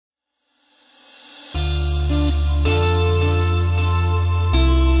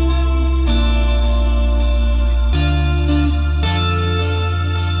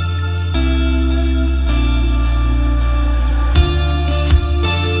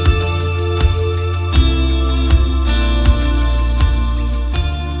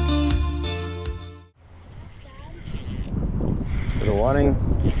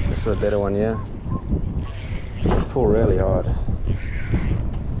This is a better one, yeah. Pull really hard.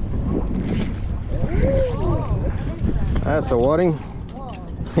 That's a whiting.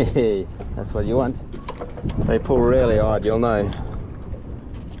 That's what you want. They pull really hard, you'll know.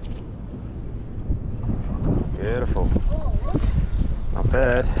 Beautiful. Not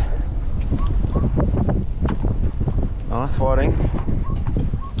bad. Nice whiting.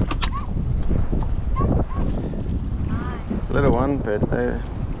 Little one, but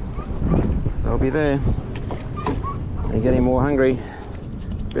they'll be there. They're getting more hungry.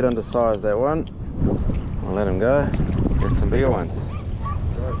 A bit undersized, that one. I'll let them go. Get some bigger ones.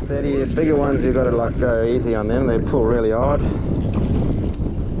 Steady, bigger ones you've got to like go easy on them. They pull really hard.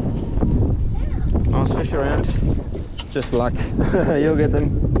 Nice fish around. Just luck. You'll get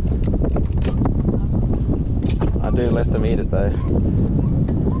them. I do let them eat it though.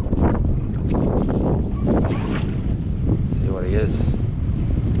 See what he is.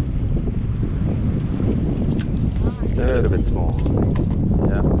 A little bit small.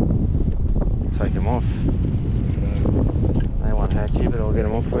 Yeah. Take him off. They won't hurt you, but I'll get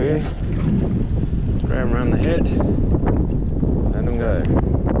him off for you. Grab him around the head. Let him go.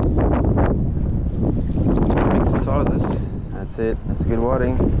 Mix the sizes. That's it. That's a good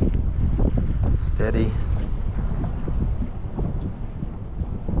whiting. Steady.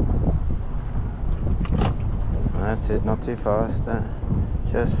 That's it. Not too fast.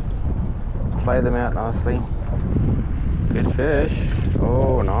 Just play them out nicely. Good fish.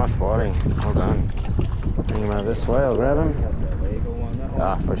 Oh, nice whiting. Well done. Bring him over this way. I'll grab him. That's a legal one, that one.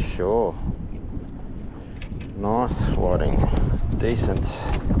 Ah, for sure. Nice whiting. Decent.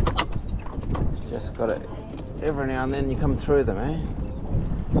 Just got it. Every now and then you come through them, eh?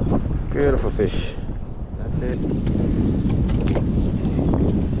 Beautiful fish. That's it.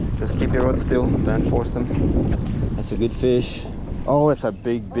 Just keep your rod still. Don't force them. That's a good fish. Oh, it's a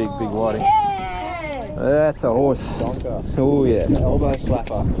big whiting. That's a horse. Donker. Oh yeah. Elbow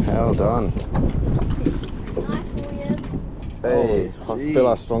slapper. Well done. Hey, I feel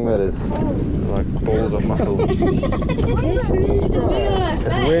how strong that is. Like balls of muscle.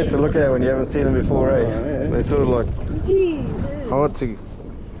 It's weird to look at when you haven't seen them before, eh? They're sort of like hard to.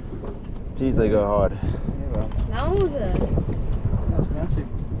 Geez, they go hard. That one was a... That's massive.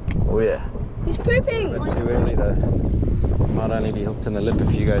 Oh yeah. He's pooping! But too early though. Might only be hooked in the lip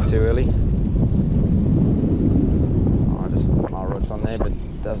if you go too early. Oh, just my rod's on there, but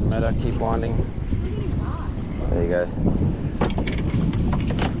it doesn't matter. Keep winding. There you go.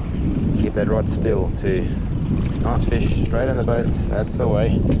 Keep that rod still too. Nice fish, straight in the boats. That's the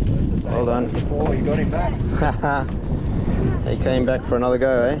way. Well done. Oh, you got him back. He came back for another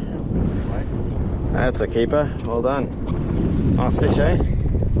go, eh? That's a keeper. Well done. Nice fish, eh?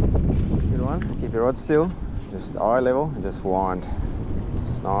 Good one. Keep your rod still. Just eye level and just wind.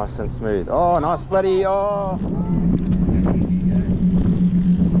 It's nice and smooth. Oh, nice flatty. Oh.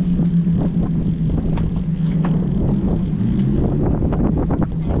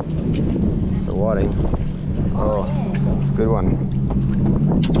 It's a whiting. Oh, good one.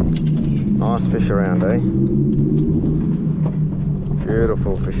 Nice fish around, eh?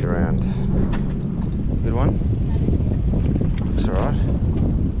 Beautiful fish around. Good one. Looks alright.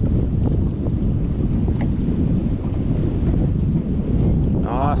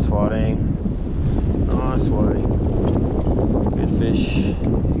 Nice whiting. Nice whiting. Good fish.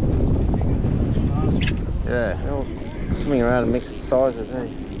 Yeah, they're all swimming around in mixed sizes, eh?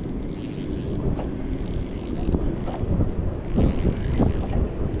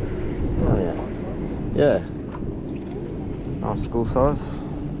 Oh yeah. Yeah. Nice school size.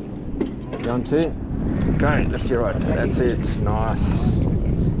 Going to. Go, lift your rod. That's it. Nice.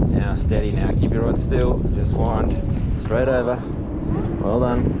 Now steady now. Keep your rod still. Just wind. Straight over. Well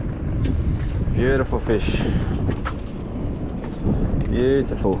done. Beautiful fish.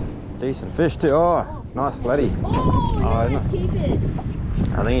 Beautiful. Decent fish too. Oh, nice flatty. Oh, just keep it.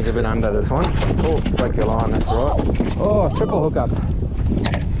 I think he's a bit under this one. Oh, break your line, that's right. Oh, triple hook up.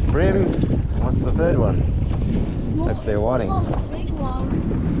 Brim. What's the third one? Hopefully a whiting. Big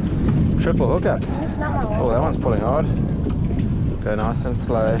one. Triple hook up. Oh, that one's pulling hard. Go nice and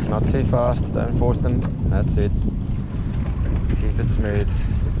slow, not too fast. Don't force them. That's it. Keep it smooth.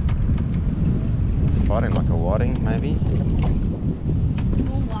 It's fighting like a whiting, maybe.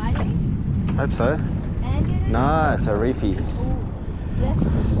 Small whiting? Hope so. No, it's a reefy. Yes.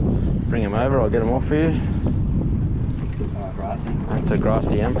 Bring him over, I'll get him off for you. Grassy. That's a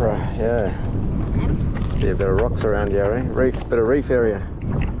grassy emperor, yeah. Be a bit of rocks around here, eh? Reef, bit of reef area.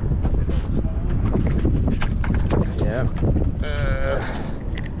 Yeah.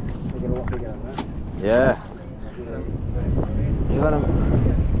 Yeah. You got him.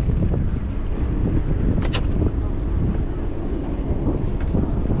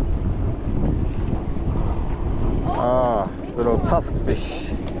 tusk fish.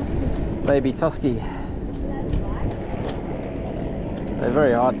 Baby tusky. They're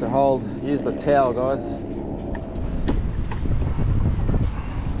very hard to hold. Use the towel, guys.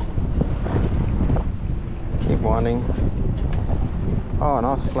 Keep winding. Oh,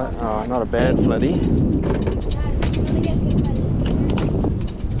 nice flat. Oh, not a bad flatty.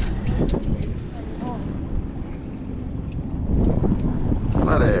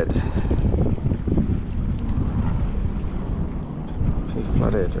 Flathead. Few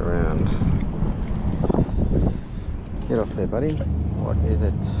flathead around. Get off there, buddy. What is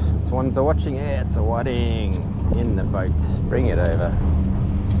it? Swans are watching. Yeah, it's a whiting in the boat. Bring it over.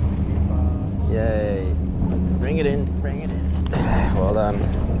 Yay. Bring it in. Bring it in. Well done.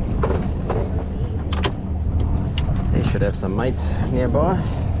 He should have some mates nearby.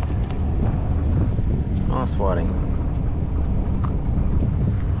 Nice whiting.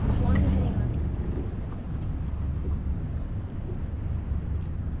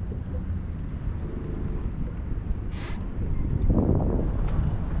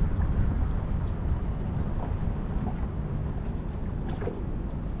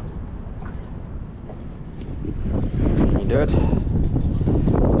 Do it.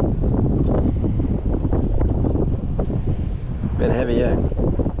 Bit heavy, yeah.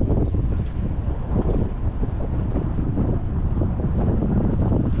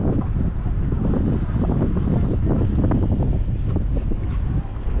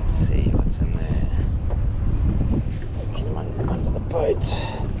 Let's see what's in there. Come on, under the boat.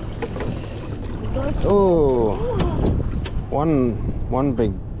 Oh, one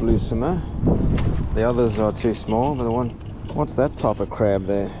big blue swimmer. The others are too small, but the one, what's that type of crab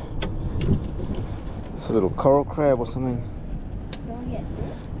there? It's a little coral crab or something.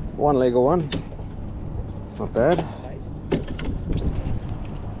 One leg or one. It's not bad.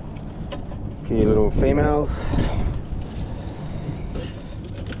 A few little females.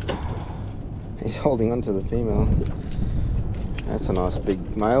 He's holding on to the female. That's a nice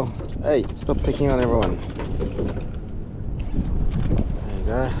big male. Hey, stop picking on everyone. There you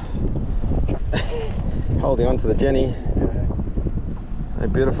go. Holding on to the Jenny. They're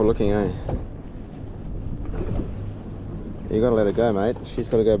beautiful looking, eh? You gotta let her go, mate. She's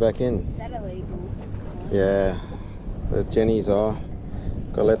gotta go back in. Is that illegal? Yeah, the Jennies are.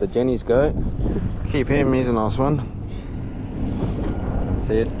 Gotta let the Jennies go. Keep him, he's a nice one. That's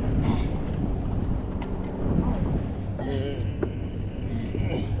it.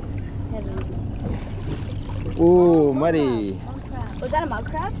 Ooh, muddy. Was that a mud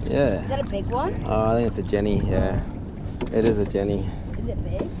crab? Yeah. Is that a big one? Oh, I think it's a Jenny, yeah. It is a Jenny. Is it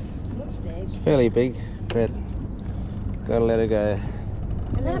big? It looks big. It's fairly big, but gotta let her go.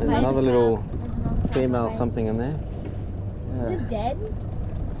 There's another little female something in there. Is it dead?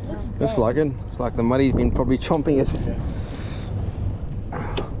 Looks like it. It's like the muddy's been probably chomping it.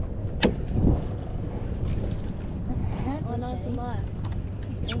 Oh no, it's a mud.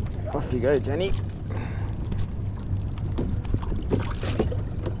 Off you go, Jenny.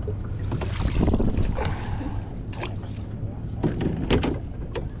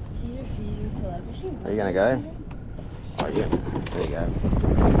 Are you gonna go? Oh yeah, there you go.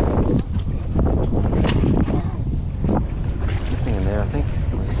 Something in there, I think.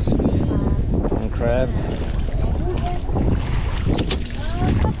 One crab.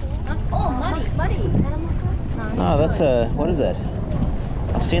 Oh, muddy. Oh, that's a, what is that?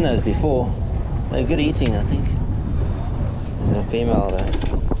 I've seen those before. They're good eating, I think. There's a female there.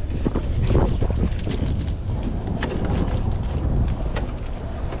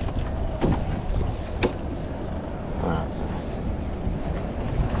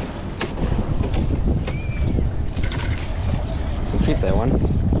 Keep that one.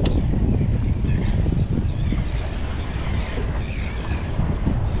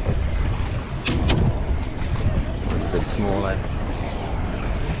 It's a bit small, eh?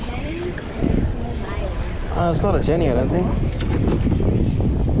 It's not a Jenny, I don't think.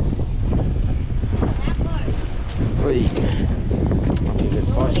 Wait. Might be a bit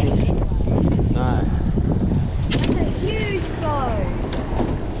feisty. No. That's a huge boat.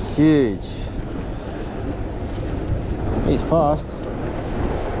 Huge. He's fast.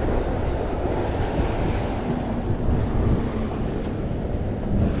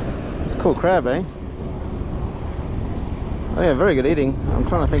 It's a cool crab, eh? Oh yeah, very good eating. I'm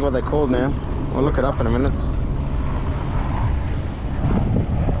trying to think what they're called now. We'll look it up in a minute.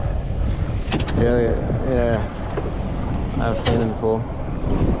 Yeah, I've seen them before.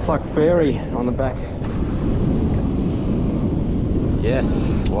 It's like fairy on the back. Yes,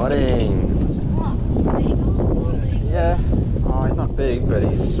 whiting. Yeah. Oh, he's not big, but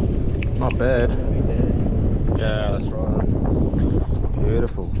he's not bad. Yeah, that's right.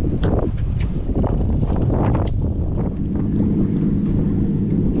 Beautiful.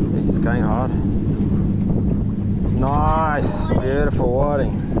 He's going hard. Nice, beautiful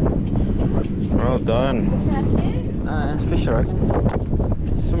whiting. Well done. It's fish, I reckon.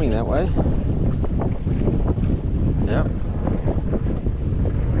 He's swimming that way. Yep.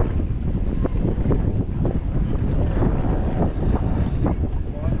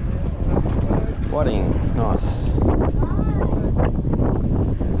 Whiting, nice.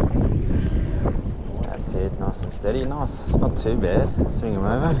 That's it, nice and steady, nice. Not too bad. Swing him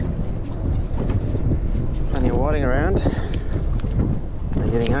over. Plenty of whiting around. They're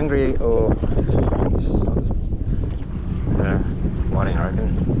getting hungry or whiting, I reckon.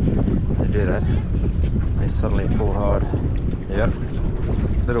 They do that. They suddenly pull hard. Yep.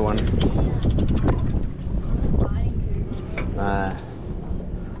 Little one. Nah.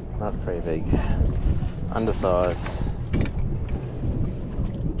 Not very big. Undersized.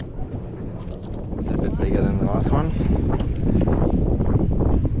 It's a bit bigger than the last one.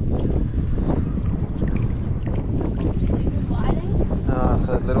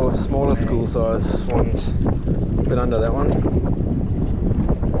 So little smaller school size ones. A bit under that one.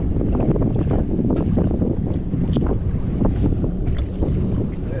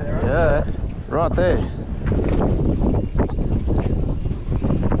 Yeah, right there.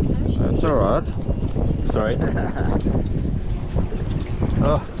 That's alright. Sorry.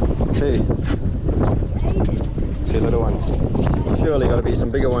 Oh, two little ones. Surely got to be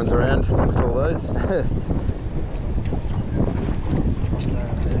some bigger ones around amongst all those.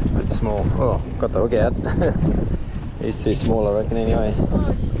 Bit small. Oh, got the hook out. He's too small, I reckon, anyway.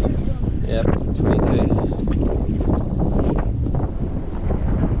 Yep, 22.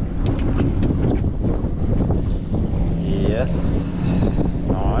 Yes.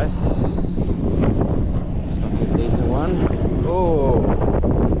 Nice. It's like a decent one. Oh,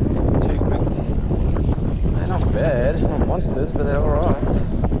 too quick. They're not bad, not monsters, but they're alright.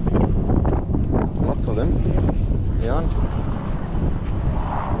 Lots of them. You on?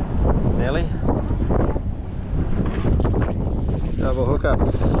 Nearly. Double hookup.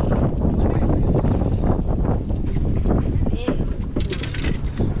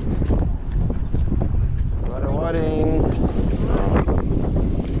 Right a whiting.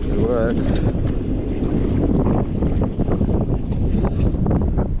 Good work.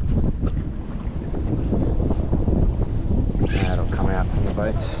 That'll come out from the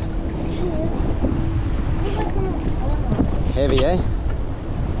boats. Heavy, eh?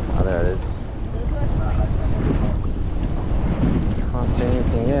 Oh, there it is. Can't see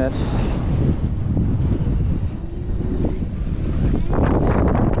anything yet.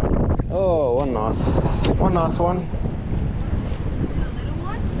 Oh, one nice one.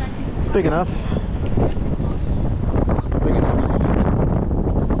 Big enough. Big enough.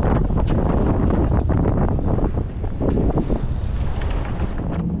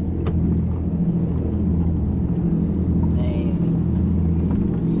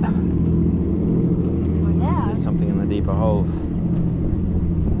 There's something in the deeper holes.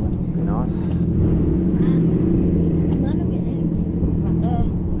 Be nice.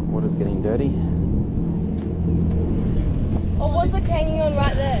 Water's getting dirty. Oh, what's like hanging on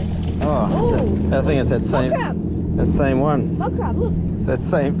right there? Oh, I think it's that same one. Mud crab, look. It's that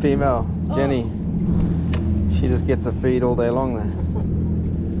same female, Jenny. She just gets a feed all day long there.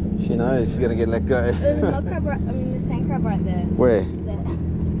 She knows she's gonna get let go. There's a mud crab right, the sand crab right there. Where? There.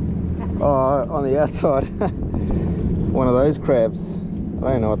 Oh, on the outside. One of those crabs.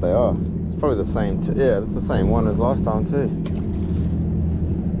 I don't know what they are. It's probably the same too. Yeah, it's the same one as last time too.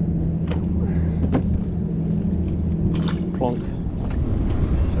 Plonk.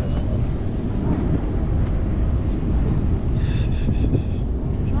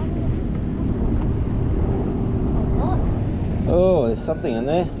 Oh, there's something in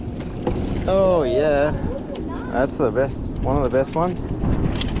there. Oh yeah, that's the best. One of the best ones.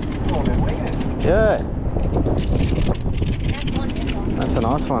 Yeah. That's a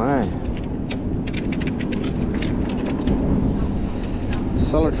nice one, eh?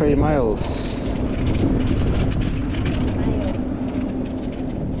 Solitary males.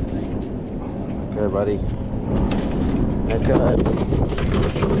 Go, buddy. Let go.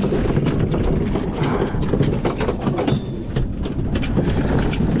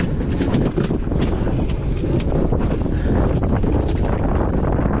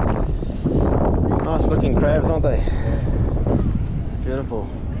 Nice looking crabs, aren't they? Beautiful.